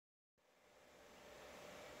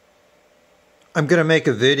I'm going to make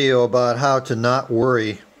a video about how to not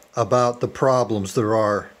worry about the problems there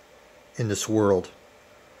are in this world.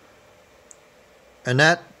 And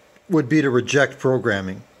that would be to reject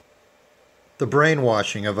programming, the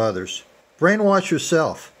brainwashing of others. Brainwash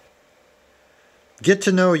yourself. Get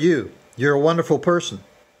to know you. You're a wonderful person.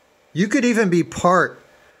 You could even be part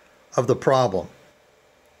of the problem.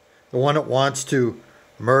 The one that wants to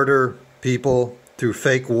murder people through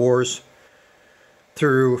fake wars,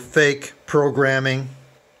 through fake programming,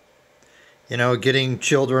 getting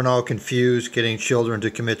children all confused, getting children to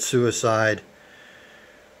commit suicide,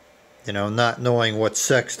 not knowing what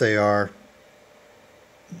sex they are,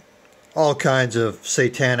 all kinds of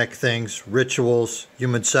satanic things, rituals,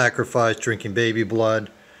 human sacrifice, drinking baby blood,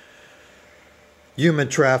 human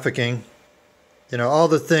trafficking, all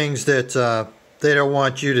the things that they don't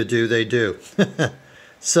want you to do, they do.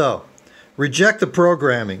 So, reject the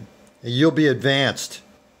programming. You'll be advanced.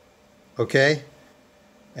 Okay?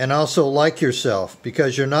 And also like yourself,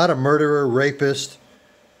 because you're not a murderer, rapist,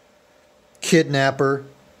 kidnapper.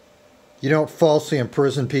 You don't falsely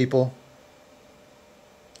imprison people.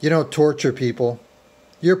 You don't torture people.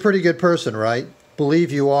 You're a pretty good person, right?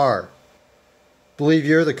 Believe you are. Believe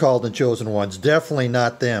you're the called and chosen ones. Definitely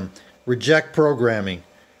not them. Reject programming.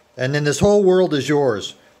 And then this whole world is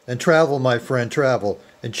yours. And travel, my friend, travel.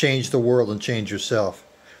 And change the world and change yourself.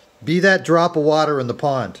 Be that drop of water in the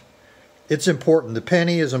pond. It's important. The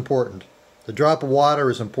penny is important. The drop of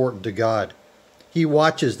water is important to God. He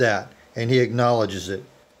watches that and He acknowledges it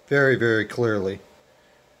very, very clearly.